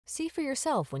See for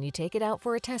yourself when you take it out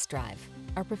for a test drive.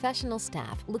 Our professional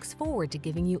staff looks forward to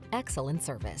giving you excellent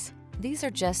service. These are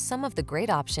just some of the great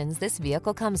options this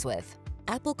vehicle comes with: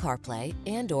 Apple CarPlay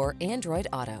and/or Android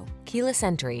Auto, keyless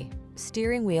entry,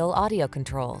 steering wheel audio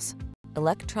controls,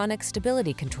 electronic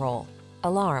stability control,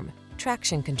 alarm,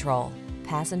 traction control,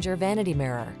 passenger vanity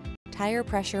mirror, tire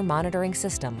pressure monitoring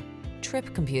system,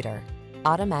 trip computer,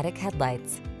 automatic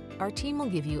headlights. Our team will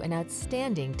give you an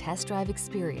outstanding test drive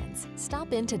experience.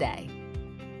 Stop in today.